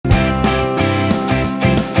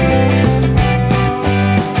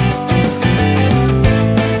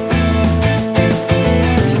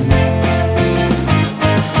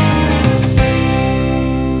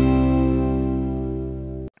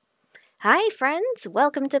friends,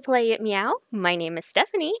 welcome to Play It Meow. My name is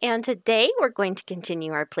Stephanie, and today we're going to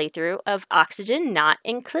continue our playthrough of Oxygen Not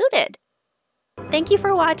Included. Thank you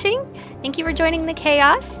for watching. Thank you for joining the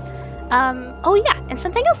chaos. Oh yeah, and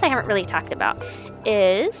something else I haven't really talked about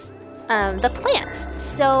is the plants.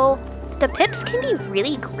 So the pips can be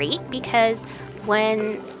really great because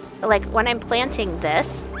when I'm planting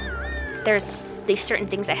this, there's these certain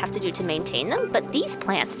things I have to do to maintain them, but these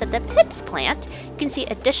plants that the pips plant, you can see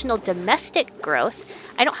additional domestic growth.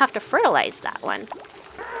 I don't have to fertilize that one.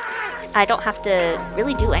 I don't have to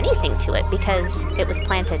really do anything to it because it was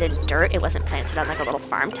planted in dirt. It wasn't planted on like a little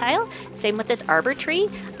farm tile. Same with this arbor tree.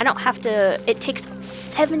 I don't have to, it takes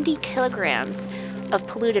 70 kilograms of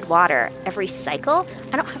polluted water every cycle.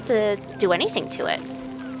 I don't have to do anything to it.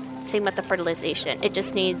 Same with the fertilization. It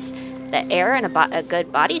just needs the air and a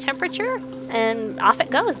good body temperature, and off it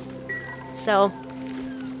goes. So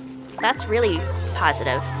that's really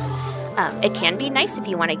positive. It can be nice if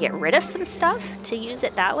you want to get rid of some stuff to use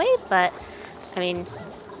it that way, but I mean,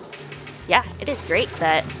 yeah, it is great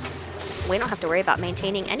that we don't have to worry about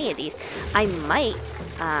maintaining any of these. I might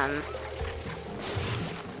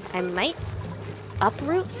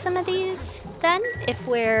uproot some of these then if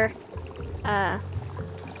we're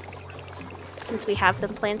since we have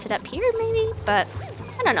them planted up here maybe, but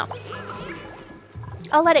I don't know.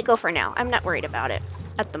 I'll let it go for now. I'm not worried about it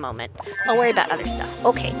at the moment. I'll worry about other stuff.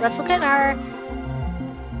 Okay, let's look at our...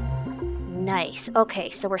 Nice.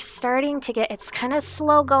 Okay, so we're starting to get... It's kind of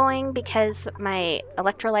slow going because my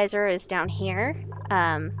electrolyzer is down here,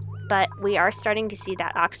 but we are starting to see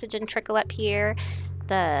that oxygen trickle up here,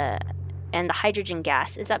 and the hydrogen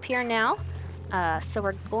gas is up here now. So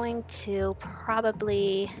we're going to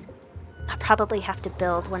I'll probably have to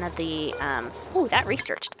build one of the, oh, that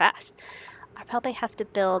researched fast. I'll probably have to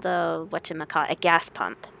build a gas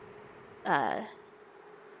pump. And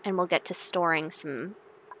we'll get to storing some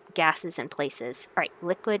gases in places. All right,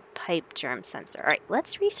 liquid pipe germ sensor. All right,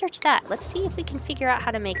 let's research that. Let's see if we can figure out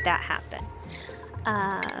how to make that happen.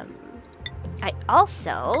 I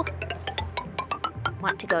also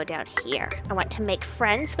want to go down here. I want to make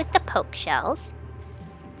friends with the poke shells.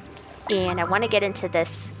 And I want to get into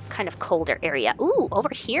this kind of colder area. Ooh, over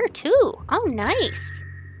here too. Oh, nice.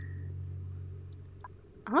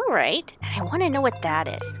 All right. And I want to know what that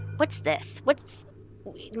is. What's this?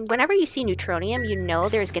 Whenever you see neutronium, you know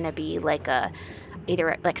there's going to be like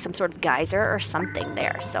either like some sort of geyser or something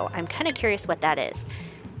there. So I'm kind of curious what that is.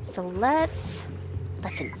 So let's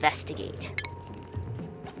investigate.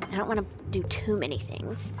 I don't want to do too many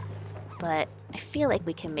things, but I feel like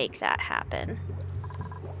we can make that happen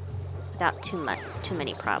without too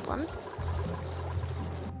many problems.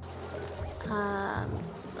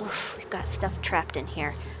 Oof, we've got stuff trapped in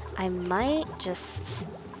here. I might just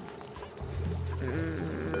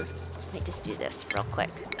do this real quick.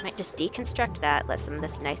 I might just deconstruct that, let some of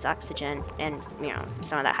this nice oxygen and, you know,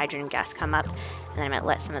 some of that hydrogen gas come up, and then I might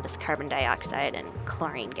let some of this carbon dioxide and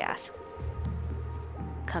chlorine gas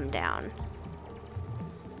come down.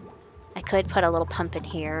 I could put a little pump in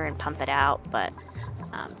here and pump it out, but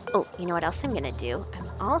oh, you know what else I'm gonna do? I'm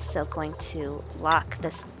also going to lock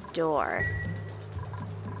this door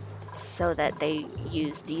so that they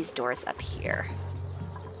use these doors up here.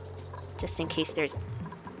 Just in case there's...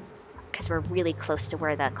 Because we're really close to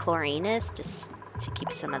where that chlorine is, just to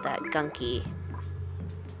keep some of that gunky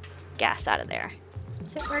gas out of there.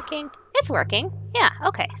 Is it working? It's working. Yeah,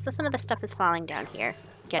 okay. So some of the stuff is falling down here,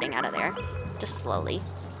 getting out of there. Just slowly.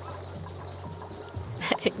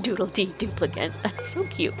 Doodle-dee duplicant. That's so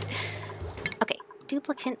cute. Okay,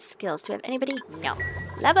 duplicant skills. Do we have anybody? No.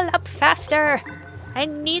 Level up faster! I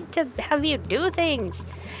need to have you do things.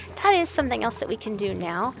 That is something else that we can do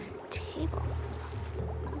now. Tables.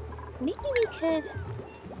 Maybe we could...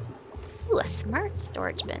 Ooh, a smart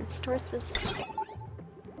storage bin. Stores this...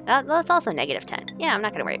 that's also -10. Yeah, I'm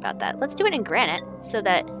not going to worry about that. Let's do it in granite so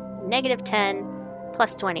that -10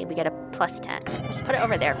 plus 20, we get a +10. Just put it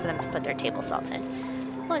over there for them to put their table salt in.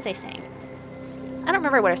 What was I saying? I don't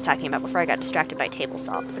remember what I was talking about before I got distracted by table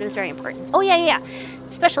salt, but it was very important. Oh, yeah.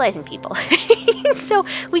 Specializing people. So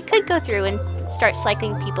we could go through and start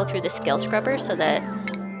cycling people through the skill scrubber so that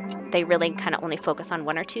they really kind of only focus on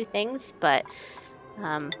one or two things, but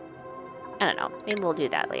I don't know. Maybe we'll do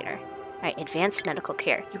that later. All right, advanced medical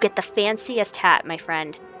care. You get the fanciest hat, my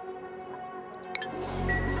friend.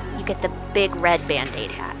 You get the big red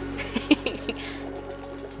Band-Aid hat.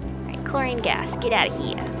 Alright, chlorine gas, get out of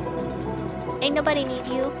here. Ain't nobody need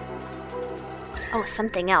you. Oh,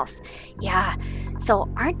 something else. Yeah, so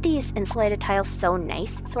aren't these insulated tiles so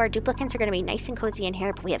nice? So our duplicants are going to be nice and cozy in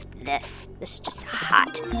here, but we have this. This is just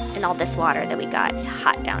hot. And all this water that we got is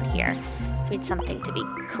hot down here. So Need something to be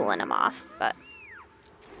cooling them off, but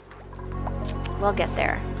we'll get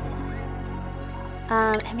there.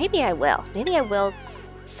 And maybe I will. Maybe I will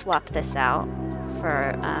swap this out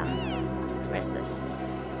for, where's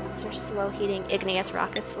this? Is there slow heating? Igneous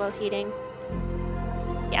rock is slow heating.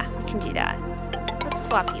 Yeah, we can do that. Let's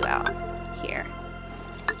swap you out here.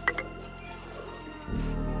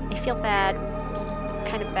 I feel bad,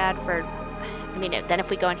 kind of bad for, I mean, then if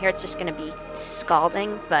we go in here, it's just going to be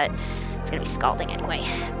scalding, but it's going to be scalding anyway.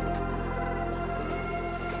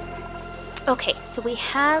 Okay, so we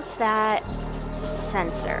have that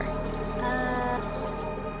sensor.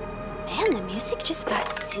 Man, the music just got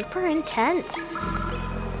super intense.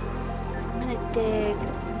 I'm going to dig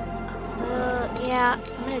a little, yeah,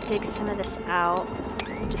 I'm going to dig some of this out,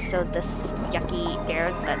 just so this yucky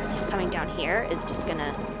air that's coming down here is just going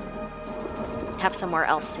to have somewhere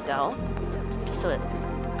else to go, just so it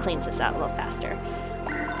cleans this out a little faster.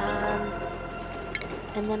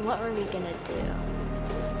 And then what were we gonna do?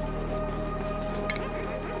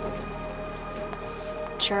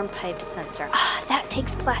 Germ pipe sensor. Ah, that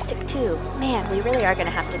takes plastic too. Man, we really are gonna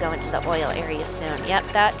have to go into the oil area soon. Yep,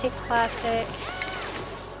 that takes plastic.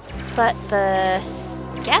 But the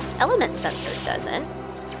gas element sensor doesn't.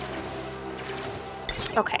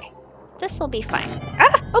 Okay. This will be fine.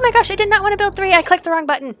 Ah! Oh my gosh, I did not want to build 3. I clicked the wrong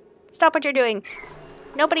button. Stop what you're doing.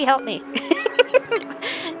 Nobody help me.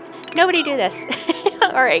 Nobody do this.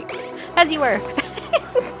 Alright, as you were.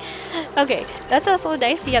 Okay, that's also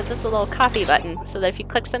nice. You have this little copy button so that if you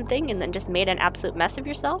click something and then just made an absolute mess of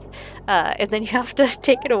yourself, and then you have to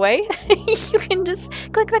take it away, you can just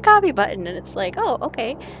click the copy button and it's like, oh,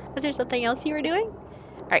 okay. Was there something else you were doing?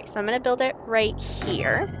 Alright, so I'm going to build it right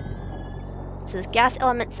here. So this gas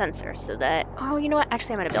element sensor, so that, oh, you know what?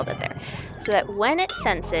 Actually, I'm going to build it there. So that when it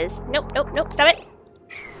senses, nope, stop it.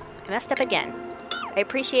 I messed up again. I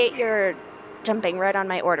appreciate your jumping right on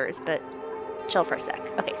my orders, but chill for a sec.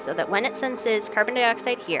 Okay, so that when it senses carbon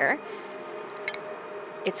dioxide here,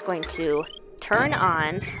 it's going to turn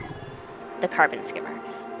on the carbon skimmer.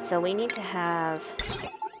 So we need to have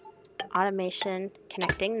automation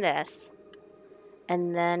connecting this,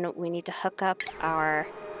 and then we need to hook up our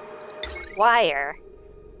wire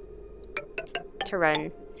to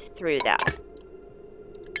run through that.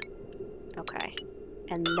 Okay.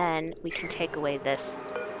 And then we can take away this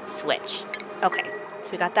switch. Okay,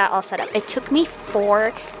 so we got that all set up. It took me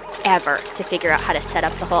forever to figure out how to set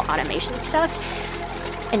up the whole automation stuff.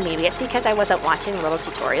 And maybe it's because I wasn't watching little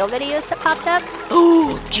tutorial videos that popped up.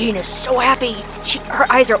 Oh, Jean is so happy.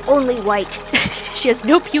 Her eyes are only white. She has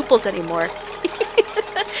no pupils anymore.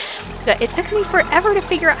 But it took me forever to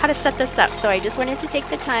figure out how to set this up, so I just wanted to take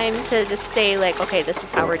the time to just say, like, okay, this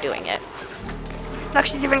is how we're doing it. Look,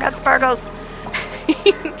 she's even got sparkles!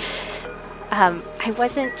 I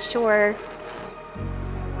wasn't sure...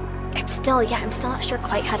 I'm still not sure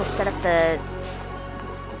quite how to set up the...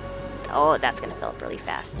 Oh, that's gonna fill up really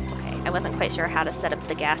fast. Okay, I wasn't quite sure how to set up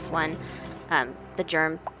the gas one, the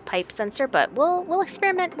germ pipe sensor, but we'll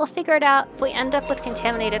experiment, we'll figure it out. If we end up with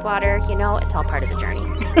contaminated water, you know, it's all part of the journey.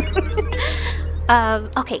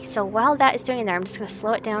 Okay, so while that is doing in there, I'm just going to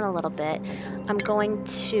slow it down a little bit. I'm going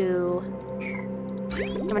to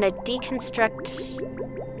deconstruct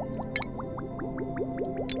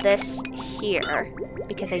this here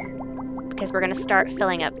because we're going to start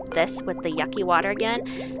filling up this with the yucky water again,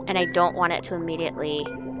 and I don't want it to immediately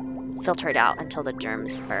filter it out until the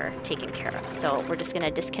germs are taken care of. So we're just going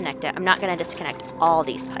to disconnect it. I'm not going to disconnect all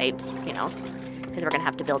these pipes, you know, because we're going to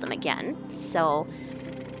have to build them again. So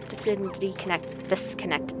just going to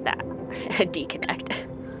disconnect that. Deconnect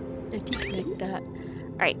that.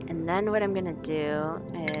 Alright, and then what I'm going to do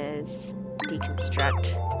is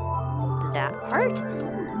deconstruct that part.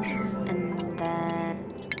 And then...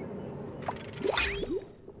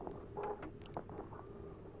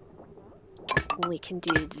 we can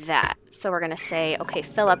do that. So we're going to say, okay,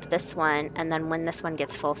 fill up this one, and then when this one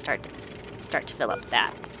gets full, start to fill up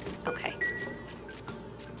that. Okay.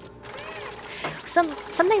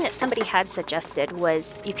 Something that somebody had suggested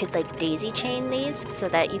was you could like daisy chain these so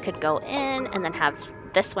that you could go in and then have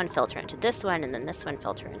this one filter into this one and then this one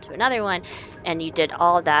filter into another one, and you did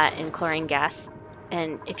all that in chlorine gas.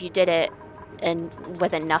 And if you did it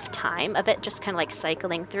with enough time of it just kind of like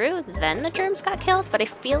cycling through, then the germs got killed. But I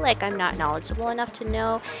feel like I'm not knowledgeable enough to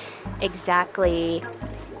know exactly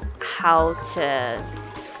how to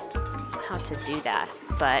do that.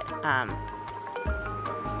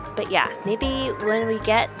 But yeah, maybe when we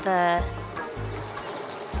get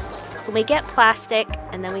plastic,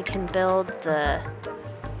 and then we can build the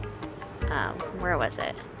where was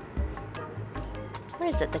it? What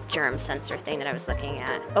is it, the germ sensor thing that I was looking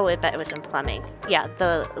at? Oh, I bet it was in plumbing. Yeah,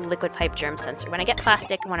 the liquid pipe germ sensor. When I get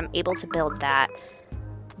plastic, when I'm able to build that,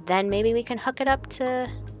 then maybe we can hook it up to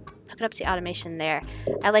automation there.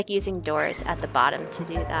 I like using doors at the bottom to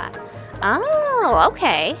do that. Oh,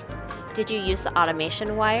 okay. Did you use the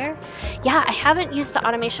automation wire? Yeah, I haven't used the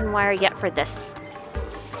automation wire yet for this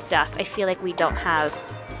stuff. I feel like we don't have,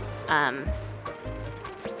 I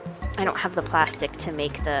don't have the plastic to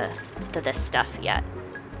make this stuff yet.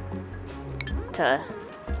 To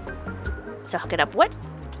hook it up. What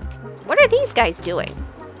are these guys doing?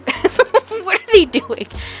 What are they doing?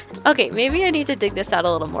 Okay, maybe I need to dig this out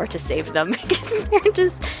a little more to save them because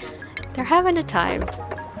they're having a time.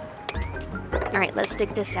 All right, let's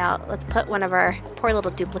dig this out. Let's put one of our poor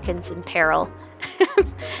little duplicants in peril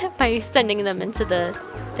by sending them into the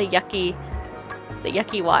yucky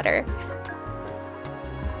water.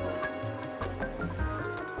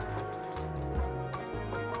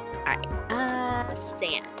 All right,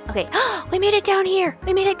 sand. Okay, we made it down here.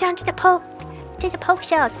 We made it down to the poke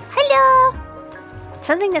shells. Hello.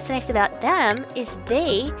 Something that's nice about them is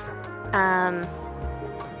they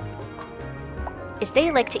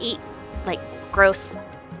like to eat like gross,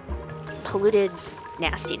 polluted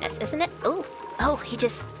nastiness, isn't it? Oh, he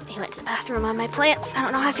went to the bathroom on my plants. I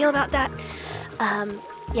don't know how I feel about that.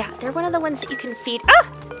 Yeah, they're one of the ones that you can feed.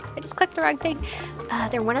 Ah, I just clicked the wrong thing.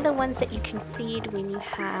 They're one of the ones that you can feed when you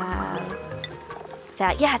have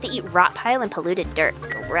that. Yeah, they eat rot pile and polluted dirt.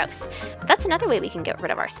 Gross. But that's another way we can get rid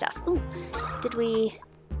of our stuff. Ooh, did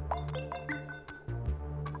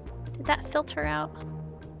that filter out?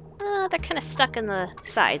 They're kind of stuck in the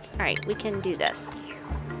sides. All right, we can do this.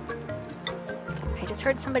 I just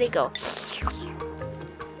heard somebody go.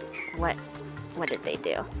 What did they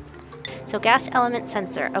do? So gas element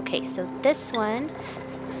sensor. Okay, so this one,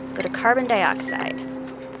 let's go to carbon dioxide.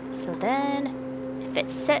 So then, if it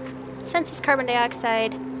senses carbon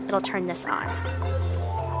dioxide, it'll turn this on.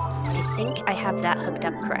 I think I have that hooked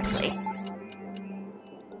up correctly.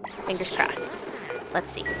 Fingers crossed. Let's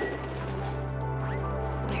see.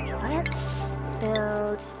 There, let's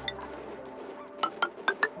build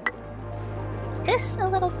this a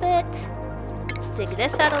little bit. Let's dig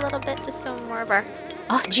this out a little bit, just so more of our...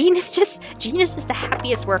 Oh, Jean is just the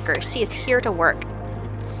happiest worker. She is here to work.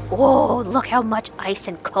 Whoa, look how much ice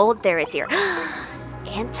and cold there is here.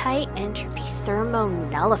 Anti-entropy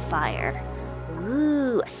thermonullifier.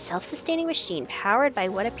 Ooh, a self-sustaining machine powered by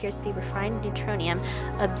what appears to be refined neutronium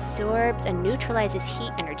absorbs and neutralizes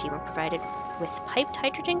heat energy when provided with piped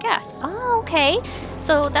hydrogen gas. Oh, okay.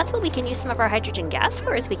 So that's what we can use some of our hydrogen gas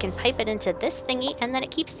for, is we can pipe it into this thingy and then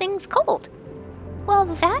it keeps things cold. Well,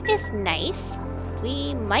 that is nice.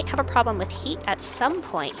 We might have a problem with heat at some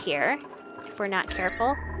point here if we're not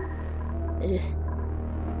careful. Ugh.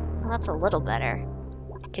 Well, that's a little better.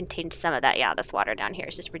 It contained some of that. Yeah, this water down here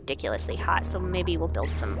is just ridiculously hot, so maybe we'll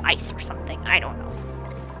build some ice or something. I don't know.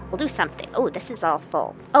 We'll do something. Oh, this is all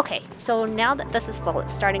full. Okay, so now that this is full,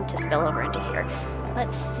 it's starting to spill over into here.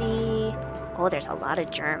 Let's see. Oh, there's a lot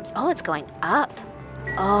of germs. Oh, it's going up.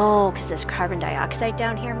 Oh, because there's carbon dioxide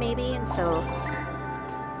down here maybe, and so...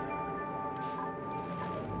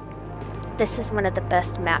 This is one of the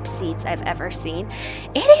best map seeds I've ever seen.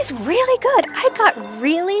 It is really good. I got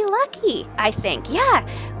really lucky, I think. Yeah,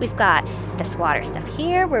 we've got this water stuff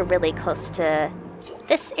here. We're really close to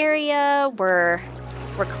this area. We're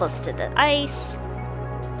close to the ice.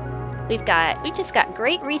 We've just got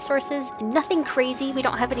great resources. Nothing crazy. We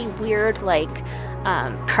don't have any weird like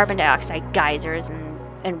carbon dioxide geysers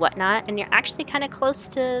and whatnot. And you're actually kind of close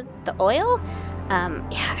to the oil.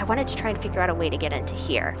 Yeah, I wanted to try and figure out a way to get into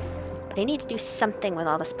here. But I need to do something with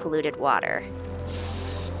all this polluted water.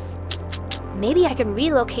 Maybe I can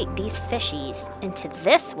relocate these fishies into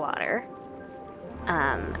this water.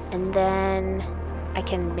 And then I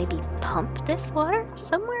can maybe pump this water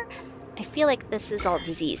somewhere. I feel like this is all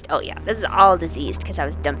diseased. Oh yeah, this is all diseased because I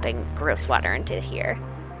was dumping gross water into here.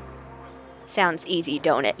 Sounds easy,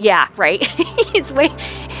 don't it? Yeah, right? It's way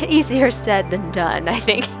easier said than done, I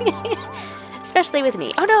think. Especially with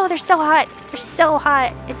me. Oh no, they're so hot. They're so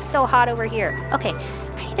hot. It's so hot over here. Okay,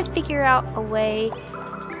 I need to figure out a way.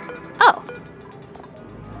 Oh.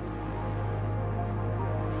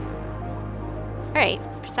 Alright,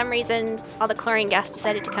 for some reason, all the chlorine gas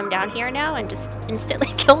decided to come down here now and just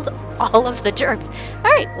instantly killed all of the germs.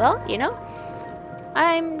 Alright, well, you know,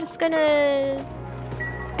 I'm just gonna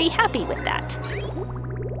be happy with that.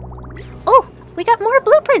 Oh! We got more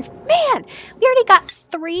blueprints! Man! We already got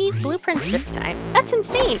 3 blueprints this time. That's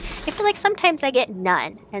insane! I feel like sometimes I get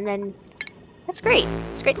none, and then... That's great.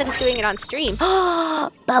 It's great that it's doing it on stream. Oh!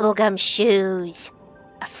 Bubblegum shoes!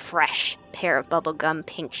 A fresh pair of bubblegum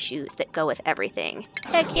pink shoes that go with everything.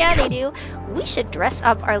 Heck yeah, they do. We should dress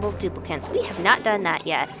up our little duplicants. We have not done that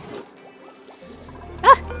yet.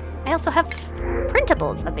 Ah, I also have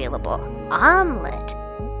printables available. Omelet.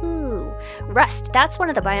 Ooh. Rust. That's one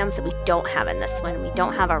of the biomes that we don't have in this one. We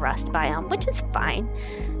don't have a rust biome, which is fine.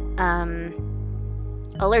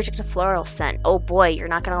 Allergic to floral scent. Oh boy, you're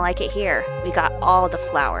not gonna like it here. We got all the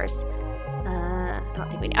flowers. I don't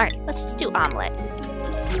think we need. Alright, let's just do omelet.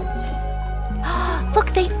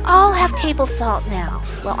 Look, they all have table salt now.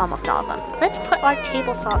 Well, almost all of them. Let's put our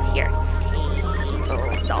table salt here.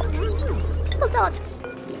 Table salt. Table salt.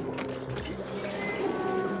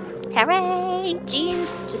 Hooray! Jean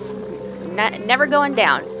just never going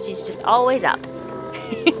down. She's just always up.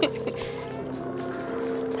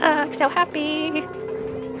 So happy.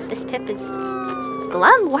 This pip is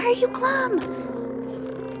glum. Why are you glum?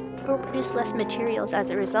 Will produce less materials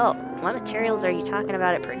as a result. What materials are you talking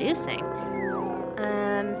about it producing?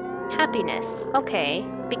 Happiness. Okay,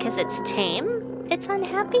 because it's tame, it's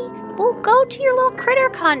unhappy? Well, go to your little critter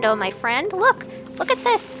condo, my friend. Look at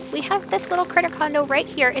this. We have this little critter condo right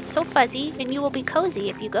here. It's so fuzzy, and you will be cozy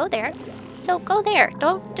if you go there. So go there.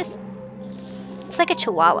 Don't just... It's like a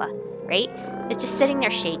chihuahua, right? It's just sitting there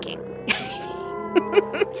shaking.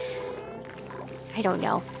 I don't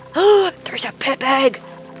know. There's a pip egg!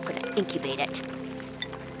 I'm gonna incubate it.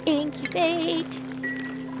 Incubate!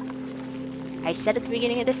 I said at the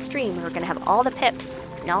beginning of this stream we were gonna have all the pips,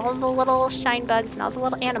 and all the little shine bugs, and all the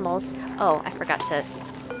little animals. Oh, I forgot to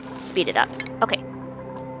speed it up. Okay.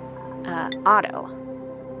 Otto.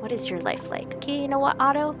 What is your life like? Okay, you know what,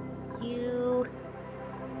 Otto? You...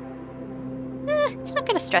 it's not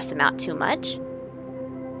gonna stress him out too much.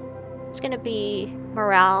 It's gonna be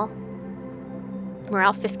morale.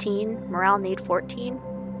 Morale 15. Morale need 14.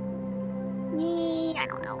 I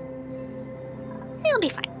don't know. It'll be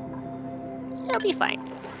fine. It'll be fine.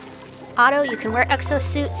 Otto, you can wear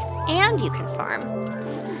exosuits and you can farm.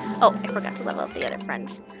 Oh, I forgot to level up the other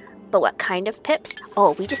friends. But what kind of pips?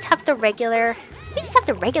 Oh, we just have the regular... We just have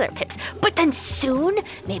the regular pips. But then soon,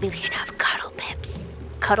 maybe we can have cuddle pips.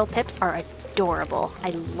 Cuddle pips are adorable.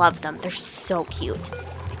 I love them. They're so cute.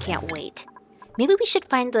 I can't wait. Maybe we should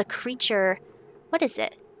find the creature... What is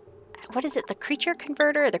it? What is it? The creature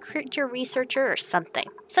converter, or the creature researcher, or something.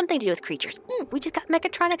 Something to do with creatures. Ooh, we just got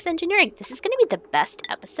mechatronics engineering. This is going to be the best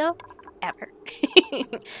episode ever.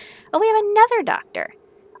 Oh, we have another doctor.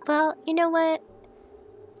 Well, you know what?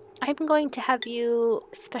 I'm going to have you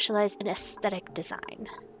specialize in aesthetic design.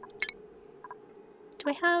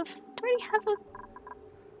 Do I already have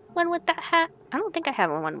one with that hat? I don't think I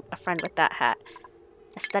have a friend with that hat.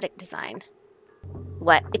 Aesthetic design.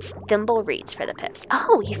 What? It's thimble reeds for the pips.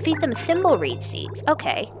 Oh, you feed them thimble reed seeds.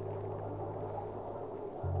 Okay.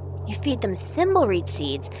 You feed them thimble reed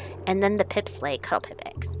seeds, and then the pips lay cuddle pip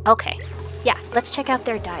eggs. Okay. Yeah, let's check out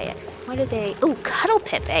their diet. What do they... Ooh, cuddle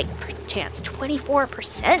pip egg chance,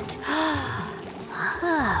 24%.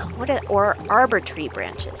 Or arbor tree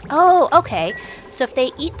branches. Oh, okay. So if they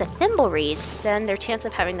eat the thimble reeds, then their chance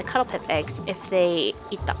of having the cuddle pip eggs. If they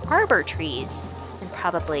eat the arbor trees, then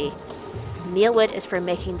probably... Mealwood is for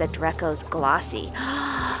making the Drecos glossy.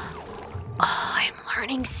 Oh, I'm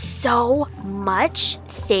learning so much.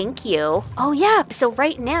 Thank you. Oh yeah, so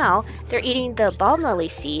right now they're eating the balm lily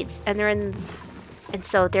seeds and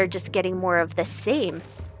so they're just getting more of the same.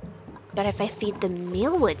 But if I feed them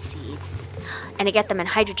mealwood seeds and I get them in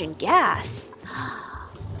hydrogen gas,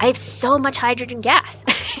 I have so much hydrogen gas.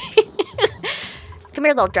 Come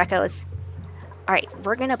here, little Drecos. All right,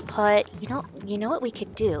 we're gonna put, you know what we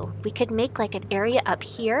could do? We could make like an area up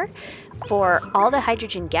here for all the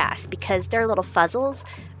hydrogen gas because their little fuzzles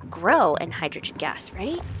grow in hydrogen gas,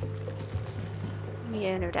 right?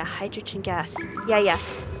 The hydrogen gas. Yeah.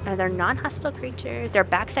 They're non-hostile creatures. Their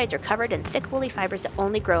backsides are covered in thick woolly fibers that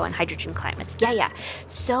only grow in hydrogen climates. Yeah.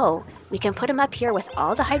 So we can put them up here with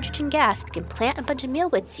all the hydrogen gas. We can plant a bunch of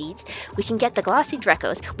mealwood seeds. We can get the glossy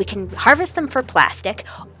Drecos. We can harvest them for plastic.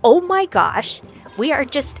 Oh my gosh. We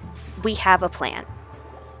have a plan.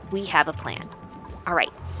 We have a plan. All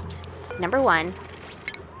right. Number 1,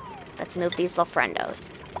 let's move these little friendos.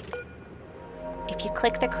 If you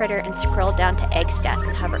click the critter and scroll down to egg stats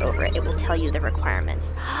and hover over it, it will tell you the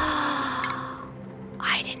requirements.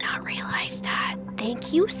 I did not realize that.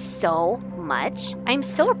 Thank you so much. I'm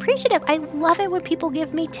so appreciative. I love it when people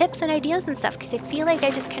give me tips and ideas and stuff because I feel like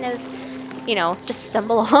I just kind of, just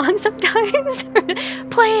stumble along sometimes.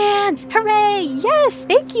 Plans! Hooray! Yes,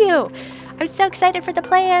 thank you. I'm so excited for the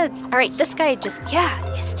plans. All right, this guy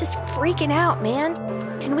it's just freaking out, man.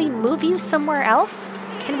 Can we move you somewhere else?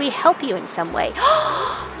 Can we help you in some way?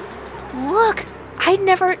 Look, I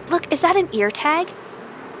never... Look, is that an ear tag?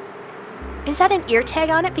 Is that an ear tag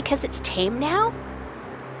on it because it's tame now?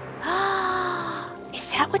 Is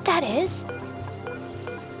that what that is?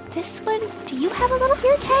 This one, do you have a little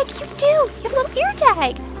ear tag? You do! You have a little ear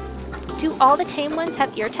tag! Do all the tame ones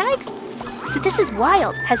have ear tags? So this is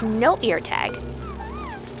wild, has no ear tag.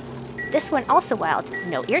 This one also wild,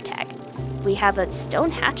 no ear tag. We have a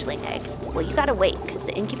stone hatchling egg. Well, you gotta wait, because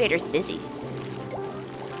the incubator's busy.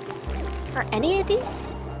 Are any of these?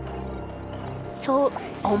 So,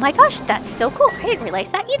 oh my gosh, that's so cool. I didn't realize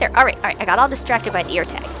that either. All right, I got all distracted by the ear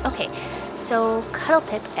tags. Okay, so Cuddle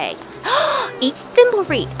Pip egg. Eats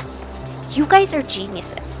Thimbleweed. You guys are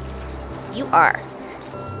geniuses. You are.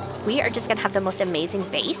 We are just gonna have the most amazing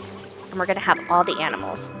base, and we're gonna have all the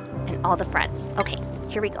animals and all the friends. Okay,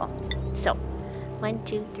 here we go. So, 1,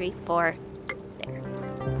 2, 3, 4. There.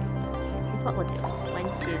 Here's what we'll do.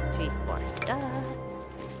 1, 2, 3, 4. Ta-da.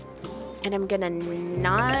 And I'm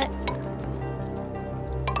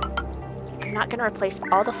not gonna replace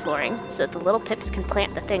all the flooring so that the little pips can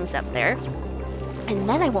plant the things up there. And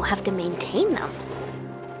then I won't have to maintain them.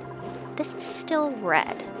 This is still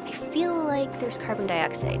red. I feel like there's carbon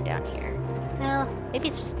dioxide down here. Well, maybe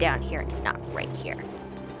it's just down here and it's not right here.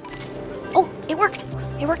 Oh, it worked!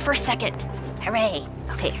 It worked for a second. Hooray!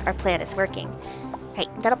 Okay, our plan is working. Right,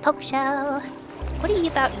 little poke shell. What are you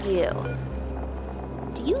about you?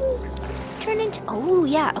 Do you turn into... Oh,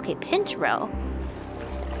 yeah. Okay, Pinchro.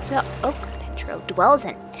 The oak Pinchro dwells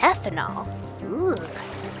in ethanol. Ooh.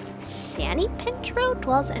 Sandy Pinchro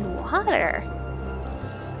dwells in water.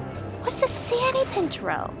 What's a Sandy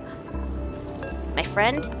Pinchro? My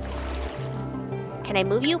friend, can I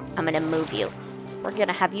move you? I'm gonna move you. We're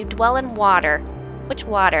gonna have you dwell in water. Which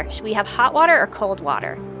water? Should we have hot water or cold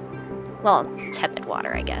water? Well, tepid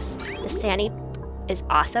water, I guess. The Sandy is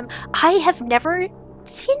awesome. I have never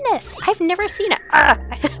seen this. I've never seen it.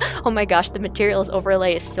 Oh my gosh, the materials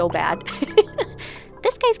overlay is so bad.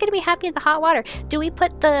 This guy's gonna be happy in the hot water. Do we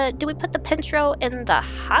put the Pinchro in the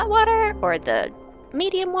hot water or the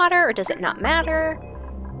medium water, or does it not matter?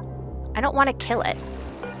 I don't want to kill it.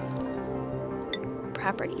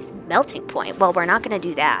 Properties, melting point. Well, we're not gonna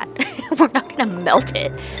do that. We're not gonna melt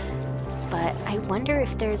it. But I wonder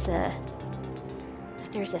if there's a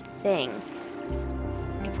thing.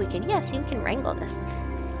 If we can, yeah, see, we can wrangle this.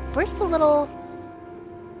 Where's the...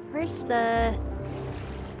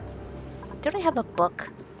 Don't I have a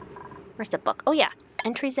book? Where's the book? Oh yeah,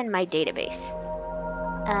 entries in my database.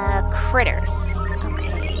 Critters.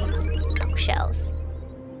 Okay. Bookshells.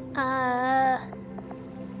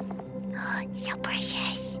 So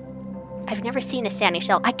precious. I've never seen a Sandy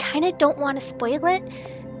shell. I kind of don't want to spoil it.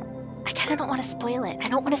 I don't want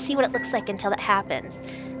to see what it looks like until it happens.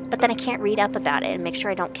 But then I can't read up about it and make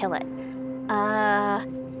sure I don't kill it.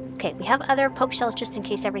 Okay, we have other poke shells just in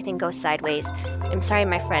case everything goes sideways. I'm sorry,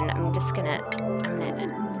 my friend. I'm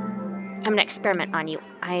gonna experiment on you.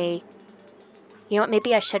 You know what?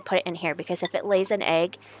 Maybe I should put it in here because if it lays an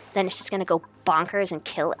egg, then it's just gonna go bonkers and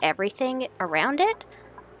kill everything around it.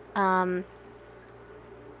 I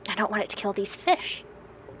don't want it to kill these fish.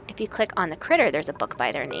 If you click on the critter, there's a book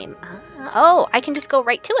by their name. Oh, I can just go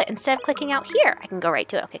right to it instead of clicking out here. I can go right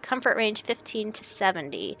to it. Okay, comfort range 15 to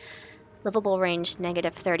 70. Livable range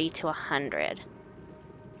 -30 to 100.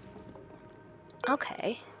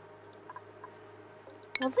 Okay.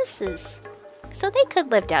 Well, this is... So they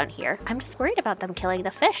could live down here. I'm just worried about them killing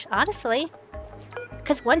the fish, honestly.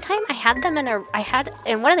 Because one time I had them in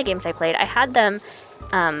in one of the games I played, I had them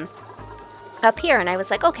up here, and I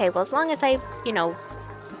was like, okay, well, as long as I,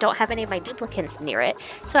 don't have any of my duplicates near it.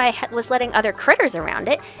 So I was letting other critters around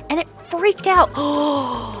it, and it freaked out.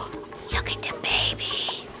 Oh, look at the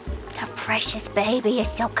baby. The precious baby is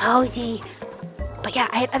so cozy. But yeah,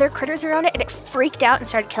 I had other critters around it, and it freaked out and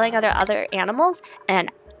started killing other animals.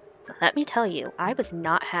 And let me tell you, I was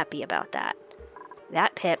not happy about that.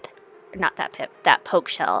 That poke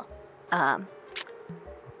shell,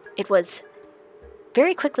 it was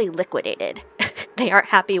very quickly liquidated. They aren't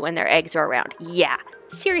happy when their eggs are around. Yeah,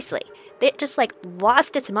 seriously. It just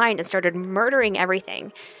lost its mind and started murdering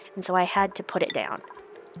everything. And so I had to put it down.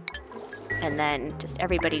 And then just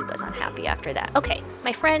everybody was unhappy after that. Okay,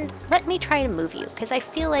 my friend, let me try to move you, because I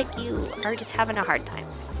feel like you are just having a hard time.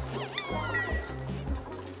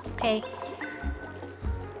 Okay.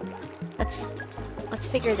 Let's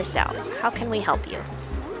figure this out. How can we help you?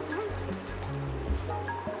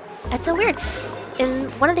 It's so weird. In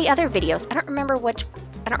one of the other videos, I don't remember what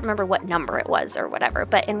number it was or whatever,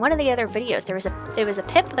 but in one of the other videos, there was a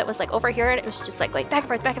pip that was over here, and it was just going back and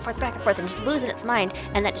forth, back and forth, back and forth, and just losing its mind,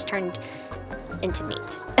 and that just turned into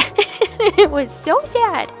meat. It was so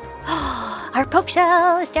sad. Our poke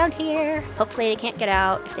shell is down here. Hopefully they can't get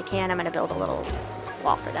out. If they can, I'm gonna build a little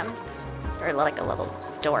wall for them. Or like a little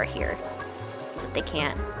door here. So that they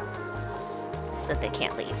can't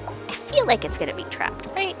leave. I feel like it's gonna be trapped,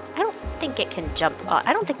 right? I don't think it can jump.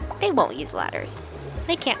 I don't think they won't use ladders.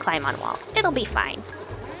 They can't climb on walls. It'll be fine.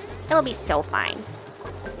 It'll be so fine.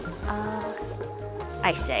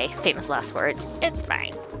 I say, famous last words, it's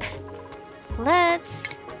fine.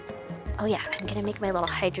 Oh yeah, I'm gonna make my little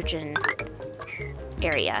hydrogen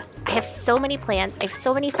area. I have so many plans. I have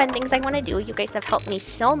so many fun things I want to do. You guys have helped me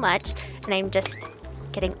so much, and I'm just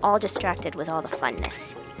getting all distracted with all the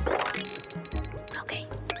funness. Okay,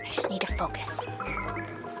 I just need to focus.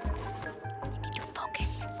 I need to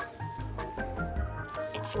focus.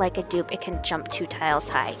 It's like a dupe. It can jump 2 tiles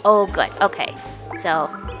high. Oh, good. Okay, so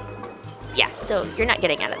yeah, so you're not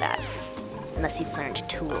getting out of that unless you've learned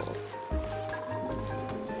tools.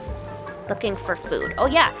 Looking for food. Oh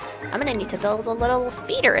yeah, I'm gonna need to build a little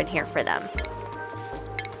feeder in here for them.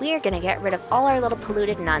 We are gonna get rid of all our little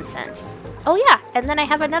polluted nonsense. Oh yeah, and then I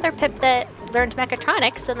have another Pip that learned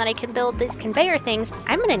mechatronics so that I can build these conveyor things.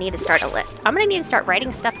 I'm gonna need to start a list. I'm gonna need to start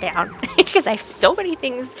writing stuff down because I have so many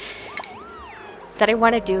things that I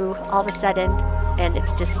want to do all of a sudden, and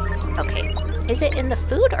it's just, okay. Is it in the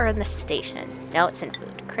food or in the station? No, it's in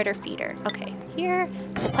food. Critter feeder. Okay, here,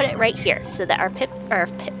 we'll put it right here so that our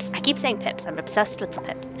pips, I keep saying pips, I'm obsessed with the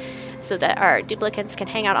pips, so that our duplicates can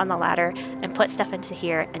hang out on the ladder and put stuff into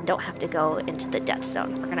here and don't have to go into the death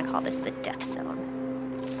zone. We're gonna call this the death zone.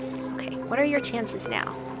 Okay, what are your chances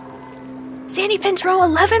now? Sandy Pinch Row,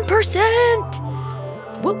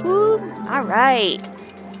 11%! Whoop whoop! All right.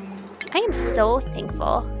 I am so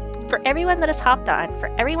thankful for everyone that has hopped on, for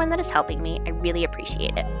everyone that is helping me. I really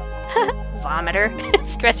appreciate it. Vomiter.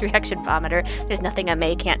 Stress reaction vomiter. There's nothing a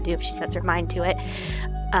May can't do if she sets her mind to it.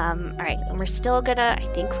 Alright, and we're still gonna, I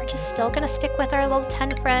think we're just still gonna stick with our little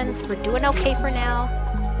 10 friends. We're doing okay for now.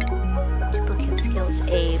 Duplicate skills,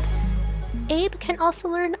 Abe. Abe can also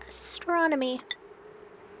learn astronomy.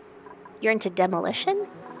 You're into demolition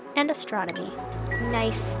and astronomy.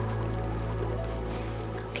 Nice.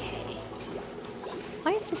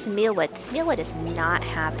 Why is this mealwood? This mealwood is not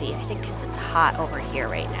happy. I think because it's hot over here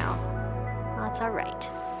right now. Well, it's alright.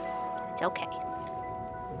 It's okay.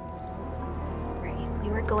 Right, we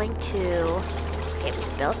were going to... Okay,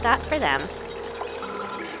 we've built that for them.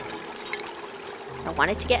 I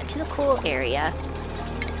wanted to get into the cool area.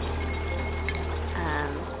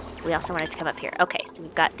 We also wanted to come up here. Okay, so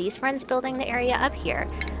we've got these friends building the area up here.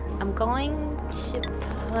 I'm going to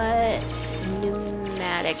put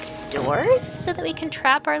pneumatic doors so that we can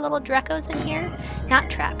trap our little Drekos in here.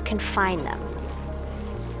 Not trap, confine them.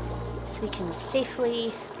 So we can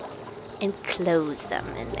safely enclose them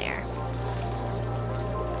in there.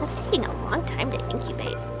 That's taking a long time to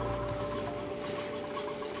incubate.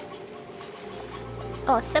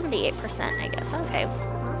 Oh, 78%, I guess. Okay,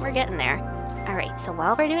 well, we're getting there. Alright, so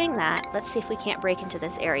while we're doing that, let's see if we can't break into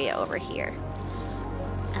this area over here.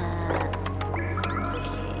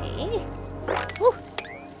 Okay. Woo.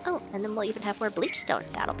 Oh, and then we'll even have more bleach stone.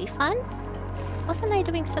 That'll be fun. Wasn't I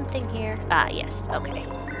doing something here? Ah, yes. Okay.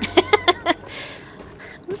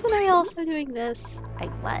 Wasn't I also doing this? I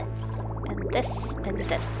was. And this and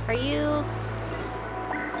this. Are you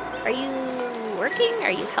working?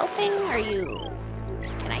 Are you helping?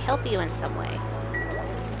 Can I help you in some way?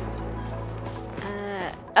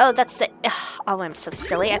 Oh, that's the... Oh, I'm so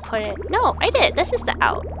silly. I put it... No, I did. This is the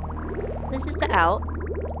out. This is the out.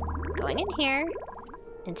 Going in here.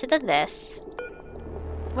 Into the this.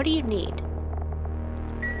 What do you need?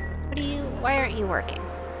 Why aren't you working?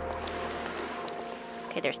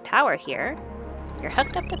 Okay, there's power here. You're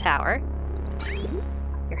hooked up to power.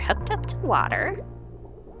 You're hooked up to water.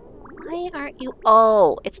 Why aren't you...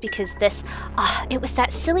 Oh, it's because this... Oh, it was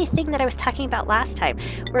that silly thing that I was talking about last time,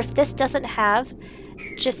 where if this doesn't have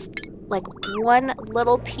just like one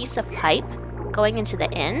little piece of pipe going into the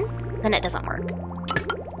inn, then it doesn't work.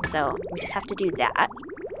 So we just have to do that.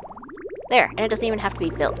 There, and it doesn't even have to be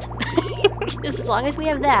built. As long as we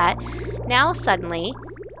have that, now suddenly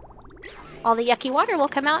all the yucky water will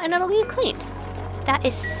come out and it'll be clean. That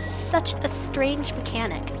is such a strange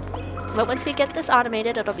mechanic. But once we get this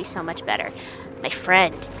automated, it'll be so much better. My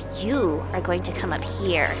friend, you are going to come up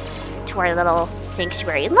here to our little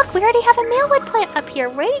sanctuary. Look, we already have a mealwood plant up here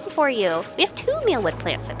waiting for you. We have 2 mealwood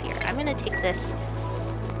plants up here. I'm going to take this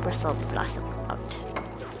bristle blossom out.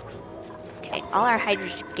 Okay, all our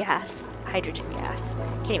hydrogen gas.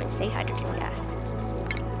 Can't even say hydrogen gas.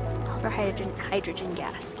 All of our hydrogen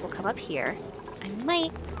gas will come up here. I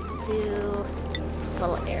might do a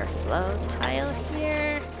little airflow tile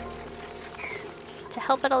here. to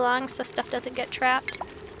help it along so stuff doesn't get trapped.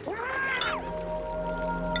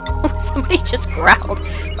 Somebody just growled.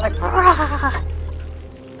 Like, rah!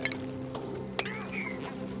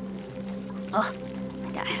 Oh,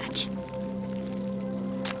 that hatch.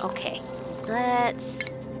 Okay, let's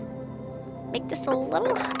make this a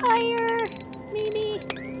little higher, maybe.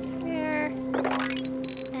 Here.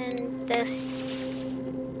 And this.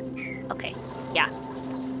 Okay, yeah.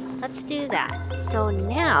 Let's do that. So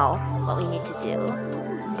now, what we need to do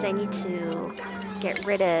is I need to get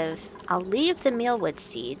rid of... I'll leave the mealwood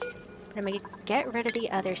seeds, but I'm going to get rid of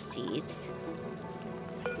the other seeds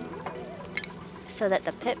so that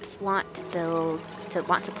the pips want to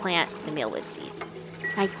plant the mealwood seeds.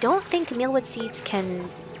 I don't think mealwood seeds can...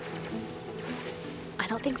 I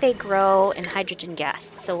don't think they grow in hydrogen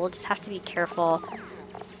gas, so we'll just have to be careful.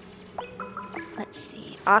 Let's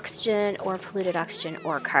see. Oxygen or polluted oxygen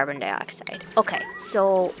or carbon dioxide. Okay,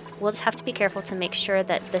 so we'll just have to be careful to make sure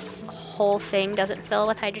that this whole thing doesn't fill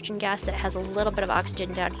with hydrogen gas, that it has a little bit of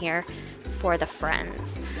oxygen down here for the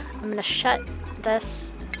friends. I'm going to shut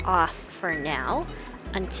this off for now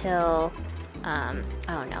until... oh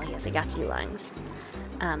no, he has a yucky lungs.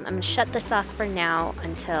 I'm going to shut this off for now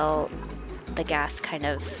until the gas kind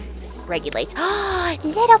of regulates. Oh,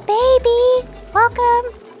 little baby!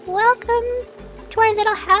 Welcome! Welcome to our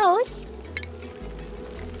little house.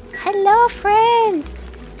 Hello, friend!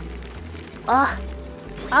 Oh,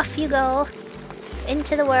 off you go.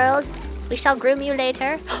 Into the world. We shall groom you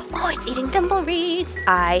later. Oh, it's eating thimbleweeds!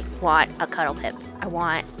 I want a cuddle pip. I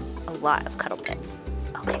want a lot of cuddle pips.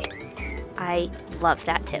 Okay. I love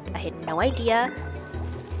that tip. I had no idea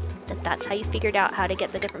that that's how you figured out how to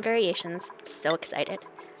get the different variations. So excited.